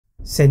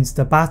Since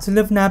the Battle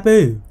of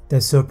Naboo,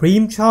 the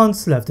Supreme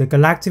Chancellor of the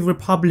Galactic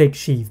Republic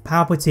Sheev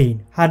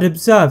Palpatine had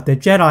observed the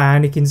Jedi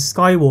Anakin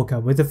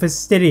Skywalker with a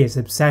fastidious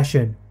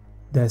obsession.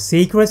 The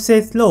secret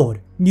Sith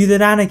Lord knew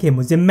that Anakin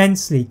was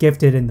immensely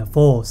gifted in the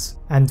Force,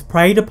 and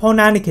preyed upon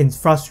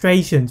Anakin's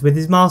frustrations with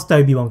his master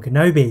Obi-Wan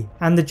Kenobi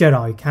and the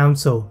Jedi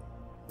Council.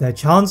 The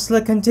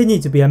Chancellor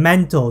continued to be a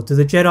mentor to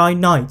the Jedi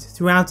Knight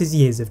throughout his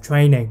years of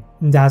training,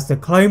 and as the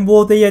Clone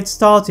War that he had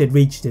started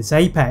reached its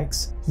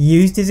apex, he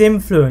used his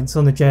influence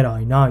on the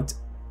Jedi Knight.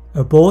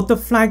 Aboard the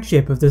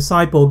flagship of the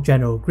cyborg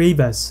General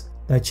Grievous,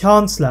 the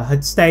Chancellor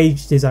had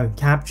staged his own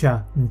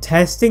capture, and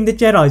testing the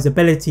Jedi's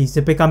abilities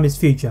to become his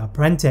future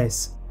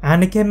apprentice,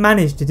 Anakin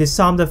managed to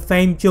disarm the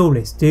famed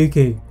duellist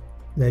Dooku.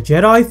 The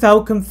Jedi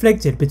felt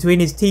conflicted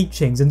between his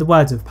teachings and the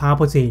words of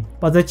Palpatine,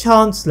 but the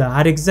Chancellor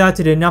had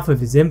exerted enough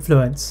of his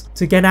influence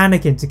to get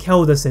Anakin to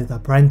kill the Sith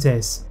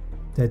apprentice.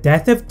 The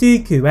death of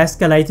Dooku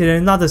escalated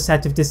another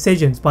set of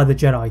decisions by the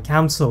Jedi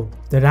Council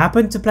that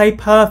happened to play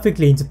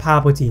perfectly into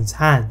Palpatine's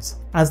hands,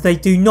 as they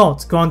do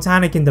not grant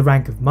Anakin the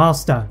rank of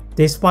Master,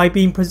 despite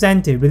being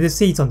presented with a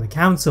seat on the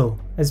Council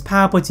as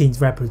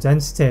Palpatine's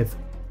representative.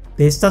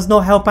 This does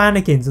not help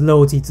Anakin's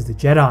loyalty to the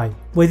Jedi,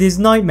 with his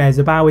nightmares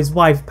about his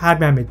wife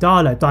Padme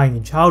Amidala dying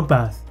in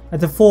childbirth at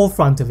the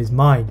forefront of his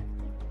mind.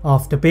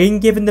 After being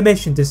given the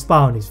mission to spy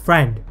on his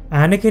friend,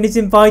 Anakin is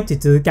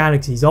invited to the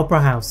Galaxies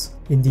Opera House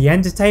in the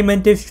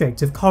entertainment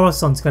district of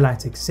Coruscant's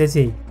Galactic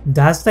City, and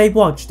as they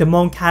watch the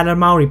Mon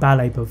Calamari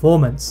Ballet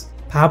Performance,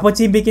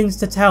 Palpatine begins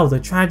to tell the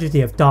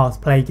tragedy of Darth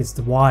Plagueis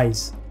the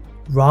Wise.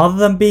 Rather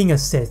than being a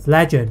Sith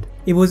legend,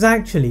 it was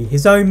actually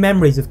his own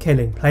memories of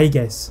killing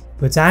Plagueis,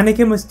 but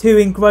Anakin was too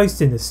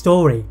engrossed in the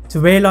story to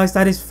realise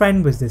that his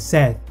friend was the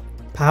Sith.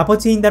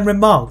 Palpatine then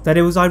remarked that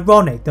it was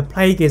ironic that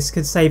Plagueis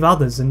could save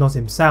others and not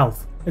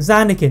himself, as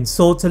Anakin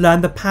sought to learn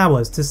the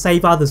powers to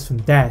save others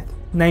from death,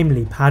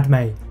 namely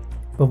Padme.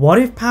 But what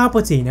if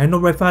Palpatine had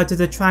not referred to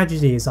the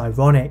tragedy as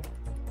ironic?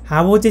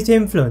 How would it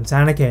influence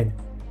Anakin?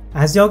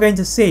 As you're going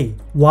to see,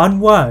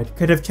 one word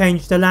could have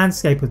changed the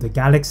landscape of the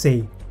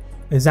galaxy.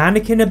 As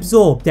Anakin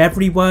absorbed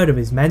every word of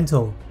his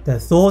mentor, the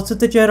thoughts of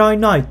the Jedi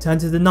Knight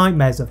turned to the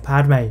nightmares of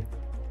Padme.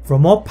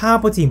 From what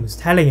Palpatine was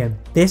telling him,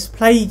 this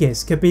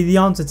Plagueis could be the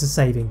answer to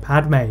saving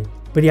Padme,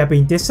 but he had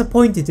been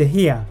disappointed to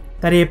hear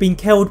that he had been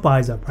killed by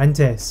his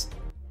apprentice.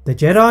 The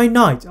Jedi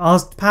Knight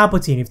asked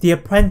Palpatine if the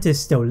apprentice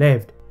still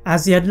lived,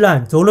 as he had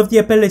learnt all of the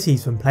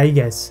abilities from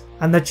Plagueis,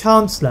 and the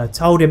Chancellor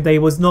told him that he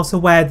was not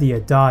aware that he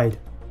had died.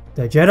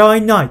 The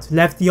Jedi Knight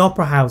left the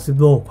Opera House with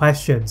more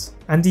questions,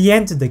 and he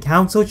entered the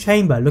Council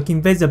chamber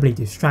looking visibly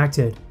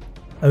distracted.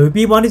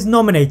 Obi-Wan is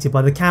nominated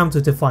by the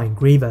Council to find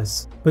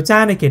Grievous, but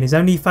Anakin is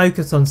only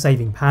focused on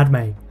saving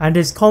Padme, and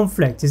his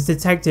conflict is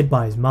detected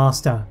by his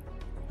master.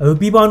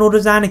 Obi-Wan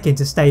orders Anakin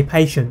to stay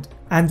patient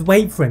and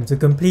wait for him to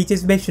complete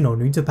his mission on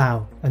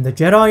Utapau, and the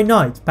Jedi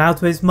Knight bowed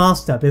to his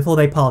master before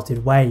they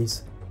parted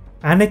ways.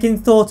 Anakin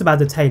thought about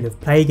the tale of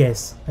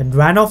Plagueis and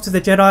ran off to the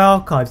Jedi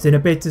archives in a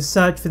bid to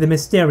search for the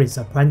mysterious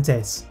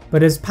apprentice,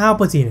 but as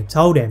Palpatine had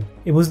told him,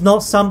 it was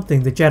not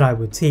something the Jedi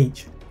would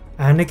teach.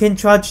 Anakin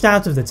trudged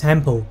out of the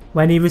temple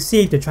when he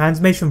received a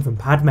transmission from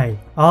Padme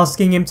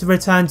asking him to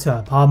return to her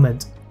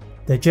apartment.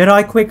 The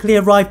Jedi quickly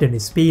arrived in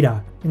his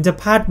speeder, and to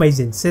Padme's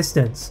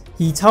insistence,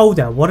 he told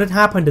her what had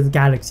happened at the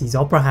Galaxy's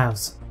Opera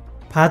House.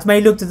 Padme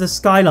looked at the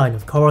skyline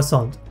of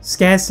Coruscant,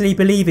 scarcely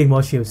believing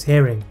what she was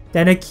hearing,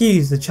 then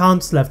accused the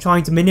Chancellor of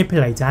trying to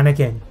manipulate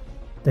Anakin.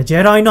 The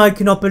Jedi Knight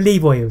could not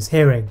believe what he was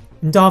hearing,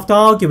 and after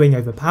arguing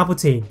over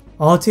Palpatine,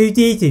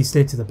 R2-D2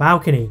 slid to the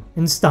balcony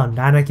and stunned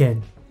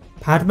Anakin.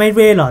 Padme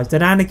realised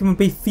that Anakin would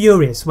be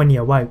furious when he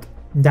awoke,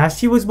 and as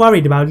she was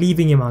worried about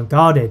leaving him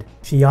unguarded,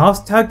 she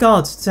asked her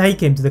guards to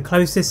take him to the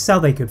closest cell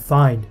they could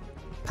find.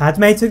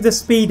 Padme took the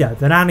speeder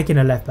that Anakin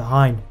had left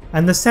behind,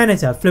 and the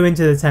Senator flew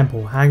into the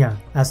temple hangar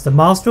as the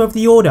Master of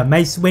the Order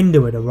Mace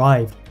Windu had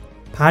arrived.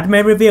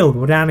 Padme revealed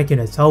what Anakin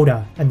had told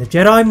her, and the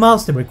Jedi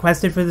Master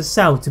requested for the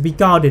cell to be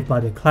guarded by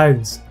the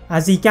clones,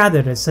 as he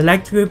gathered a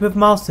select group of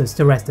Masters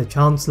to arrest the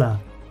Chancellor.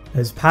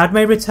 As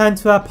Padme returned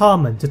to her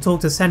apartment to talk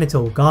to Senator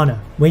Organa,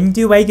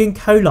 Windu Agan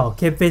Kolar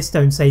Kip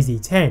Vistone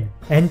Sazy Tin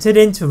entered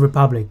into a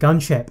Republic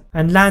gunship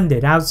and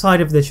landed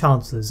outside of the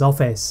Chancellor's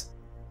office.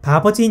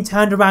 Palpatine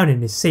turned around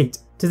in his seat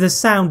to the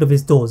sound of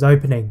his doors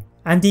opening,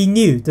 and he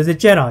knew that the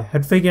Jedi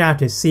had figured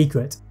out his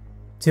secret.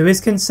 To his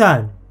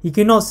concern, he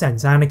could not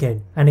sense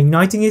Anakin, and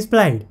igniting his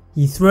blade,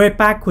 he threw it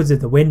backwards at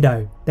the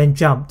window, then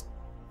jumped.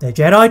 The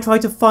Jedi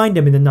tried to find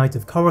him in the night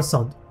of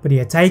Coruscant, but he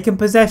had taken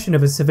possession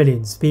of a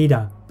civilian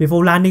speeder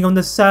before landing on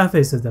the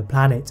surface of the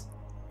planet.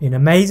 In a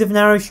maze of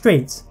narrow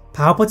streets,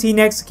 Palpatine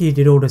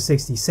executed Order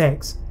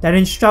 66, then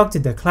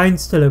instructed the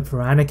clones to look for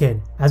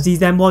Anakin, as he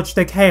then watched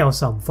the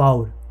chaos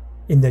unfold.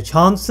 In the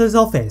Chancellor's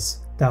office,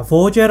 the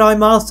 4 Jedi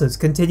Masters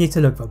continued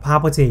to look for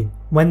Palpatine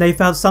when they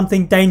felt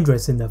something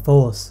dangerous in the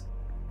Force.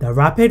 The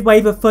rapid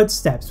wave of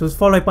footsteps was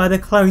followed by the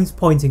clones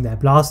pointing their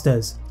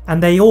blasters,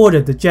 and they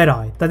ordered the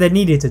Jedi that they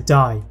needed to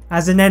die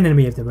as an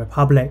enemy of the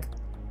Republic.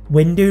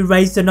 Windu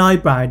raised an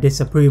eyebrow in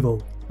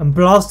disapproval, and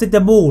blasted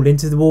them all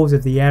into the walls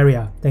of the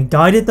area, then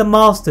guided the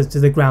masters to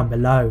the ground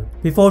below,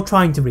 before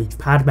trying to reach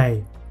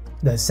Padme.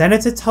 The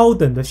senator told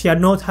them that she had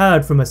not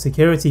heard from a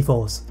security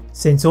force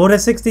since Order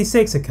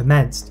 66 had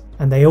commenced,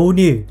 and they all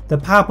knew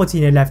that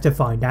Palpatine had left to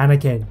find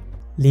Anakin.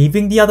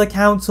 Leaving the other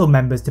council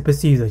members to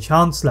pursue the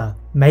Chancellor,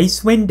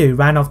 Mace Windu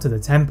ran off to the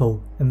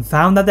temple and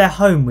found that their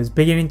home was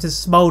beginning to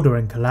smoulder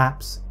and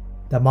collapse.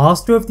 The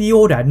Master of the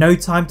Order had no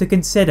time to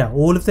consider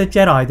all of the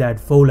Jedi that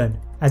had fallen,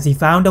 as he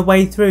found a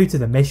way through to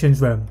the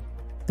missions room.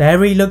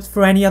 There he looked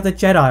for any other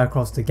Jedi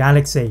across the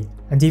galaxy,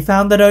 and he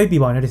found that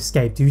Obi-Wan had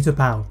escaped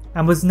Utapau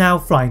and was now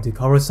flying to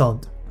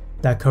Coruscant.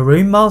 The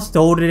Karun Master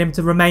ordered him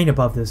to remain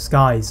above the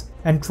skies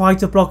and try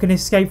to block an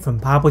escape from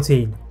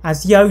Palpatine,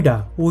 as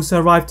Yoda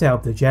also arrived to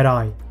help the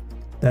Jedi.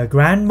 The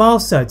Grand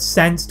Master had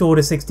sensed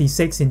Order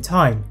 66 in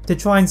time to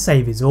try and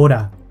save his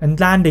order, and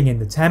landing in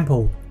the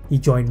temple, he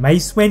joined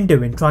Mace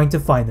Windu in trying to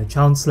find the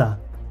Chancellor.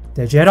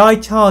 The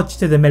Jedi charged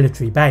to the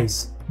military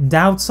base, and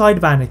outside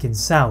of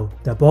Anakin's cell,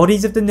 the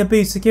bodies of the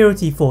Naboo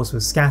security force were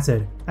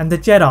scattered, and the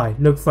Jedi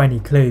looked for any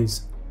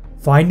clues.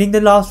 Finding the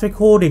last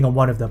recording on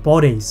one of the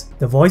bodies,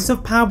 the voice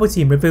of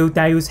Palpatine revealed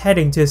that he was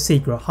heading to a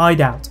secret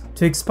hideout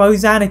to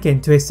expose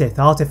Anakin to his Sith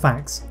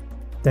artifacts.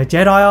 The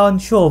Jedi are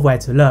unsure of where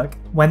to look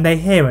when they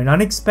hear an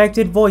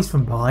unexpected voice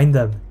from behind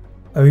them.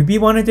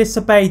 Obi-Wan had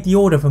disobeyed the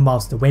order from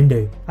Master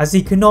Windu, as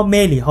he could not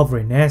merely hover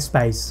in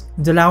airspace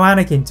and allow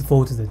Anakin to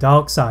fall to the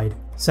dark side,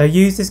 so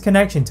used his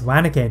connection to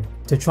Anakin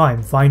to try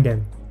and find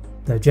him.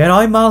 The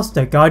Jedi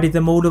Master guided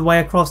them all the way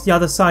across the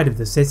other side of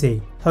the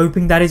city,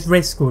 hoping that his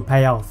risk would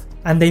pay off,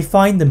 and they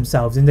find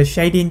themselves in the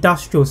shady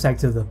industrial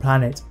sector of the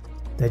planet.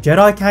 The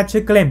Jedi catch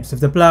a glimpse of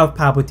the blur of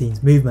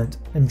Palpatine's movement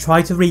and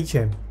try to reach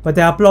him, but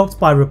they are blocked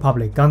by a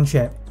Republic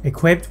gunship,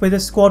 equipped with a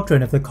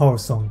squadron of the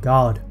Coruscant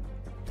Guard.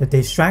 The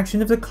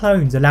distraction of the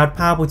clones allowed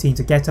Palpatine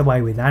to get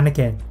away with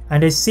Anakin,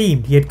 and it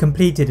seemed he had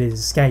completed his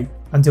escape,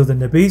 until the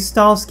Naboo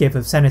starship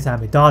of Senator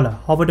Amidala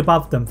hovered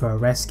above them for a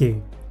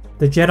rescue.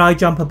 The Jedi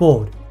jump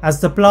aboard, as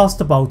the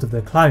blaster bolt of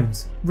the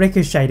clones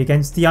ricocheted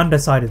against the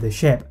underside of the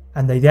ship,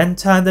 and they then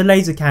turned the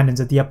laser cannons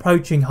at the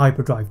approaching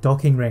hyperdrive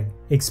docking ring,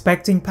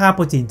 expecting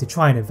Palpatine to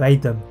try and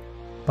evade them.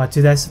 But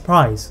to their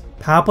surprise,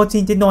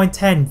 Palpatine did not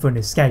intend for an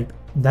escape,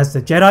 and as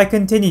the Jedi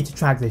continued to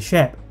track the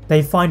ship,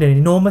 they find an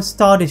enormous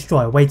Star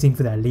Destroyer waiting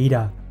for their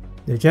leader.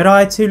 The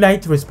Jedi are too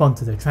late to respond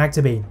to the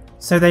tractor beam,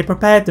 so they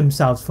prepared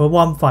themselves for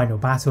one final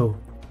battle.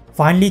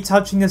 Finally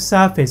touching the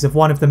surface of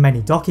one of the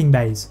many docking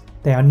bays,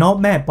 they are not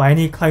met by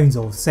any clones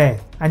or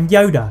Sith, and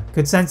Yoda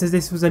could sense that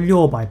this was a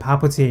lure by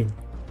Palpatine.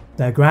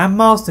 The Grand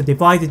Master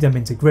divided them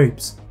into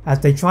groups as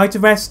they tried to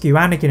rescue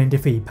Anakin and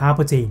defeat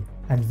Palpatine,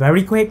 and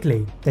very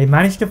quickly they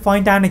managed to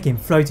find Anakin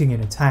floating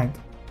in a tank.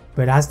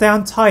 But as they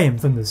untie him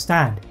from the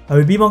stand,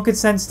 Obi-Wan could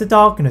sense the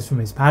darkness from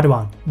his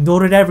Padawan and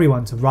ordered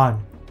everyone to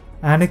run.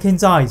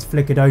 Anakin's eyes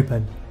flickered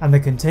open, and the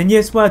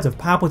continuous words of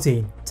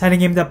Palpatine telling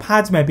him that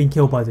Padme had been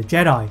killed by the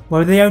Jedi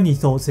were the only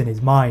thoughts in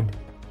his mind.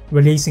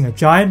 Releasing a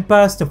giant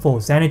burst of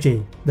Force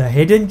energy, the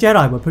hidden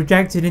Jedi were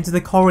projected into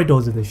the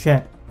corridors of the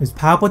ship as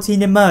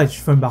Palpatine emerged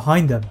from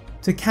behind them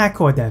to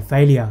cackle at their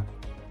failure.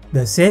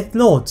 The Sith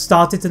Lord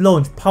started to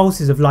launch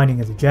pulses of lightning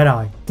at the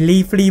Jedi,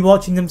 gleefully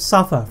watching them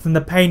suffer from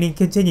the pain he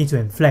continued to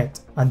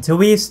inflict, until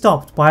he is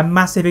stopped by a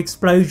massive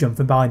explosion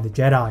from behind the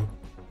Jedi.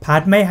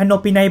 Padme had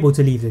not been able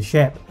to leave the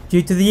ship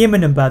due to the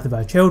imminent birth of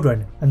her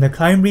children and the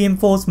clone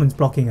reinforcements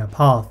blocking her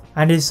path,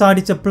 and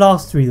decided to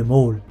blast through them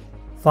all.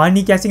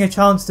 Finally getting a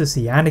chance to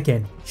see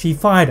Anakin, she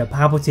fired at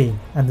Palpatine,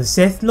 and the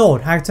Sith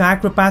Lord had to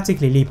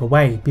acrobatically leap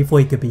away before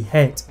he could be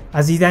hit,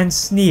 as he then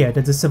sneered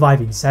at the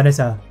surviving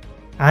senator.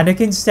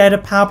 Anakin stared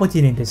at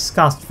Palpatine in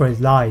disgust for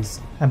his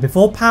lies, and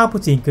before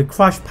Palpatine could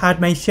crush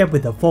Padme's ship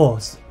with the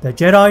Force, the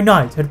Jedi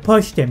Knight had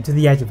pushed him to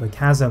the edge of a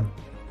chasm.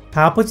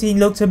 Palpatine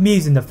looked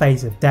amused in the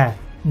face of death,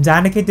 and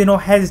Anakin did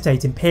not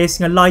hesitate in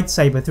piercing a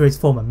lightsaber through his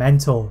former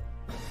mentor.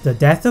 The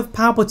death of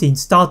Palpatine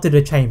started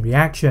a chain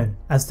reaction,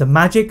 as the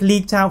magic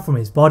leaked out from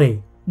his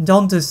body, and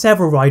onto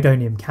several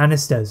Rhydonium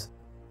canisters.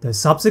 The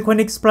subsequent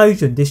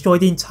explosion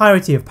destroyed the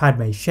entirety of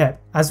Padme's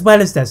ship, as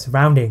well as their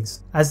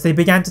surroundings, as they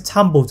began to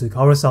tumble to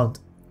Coruscant.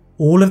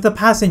 All of the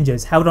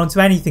passengers held onto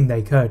anything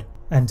they could,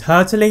 and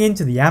hurtling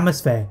into the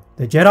atmosphere,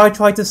 the Jedi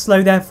tried to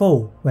slow their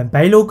fall when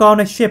Bail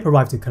Organa's ship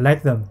arrived to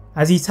collect them,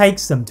 as he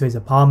takes them to his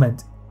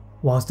apartment.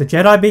 Whilst the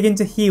Jedi begin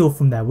to heal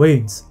from their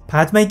wounds,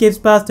 Padme gives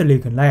birth to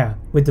Luke and Leia,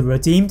 with the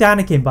redeemed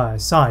Anakin by her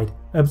side,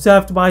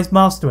 observed by his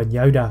master and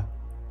Yoda.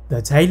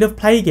 The tale of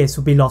Plagueis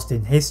would be lost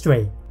in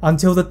history,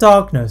 until the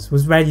darkness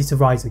was ready to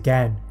rise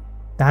again.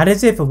 That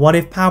is it for What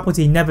If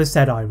Palpatine Never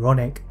Said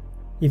Ironic.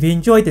 If you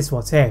enjoyed this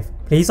What If,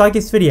 please like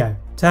this video,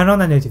 turn on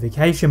that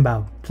notification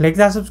bell, click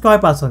that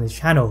subscribe button on this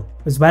channel,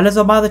 as well as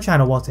on my other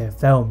channel What If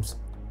Films.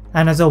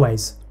 And as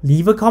always,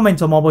 leave a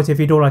comment on what if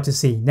you'd all like to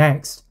see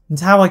next, and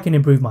how I can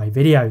improve my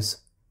videos.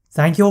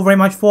 Thank you all very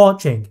much for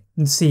watching,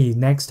 and see you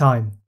next time.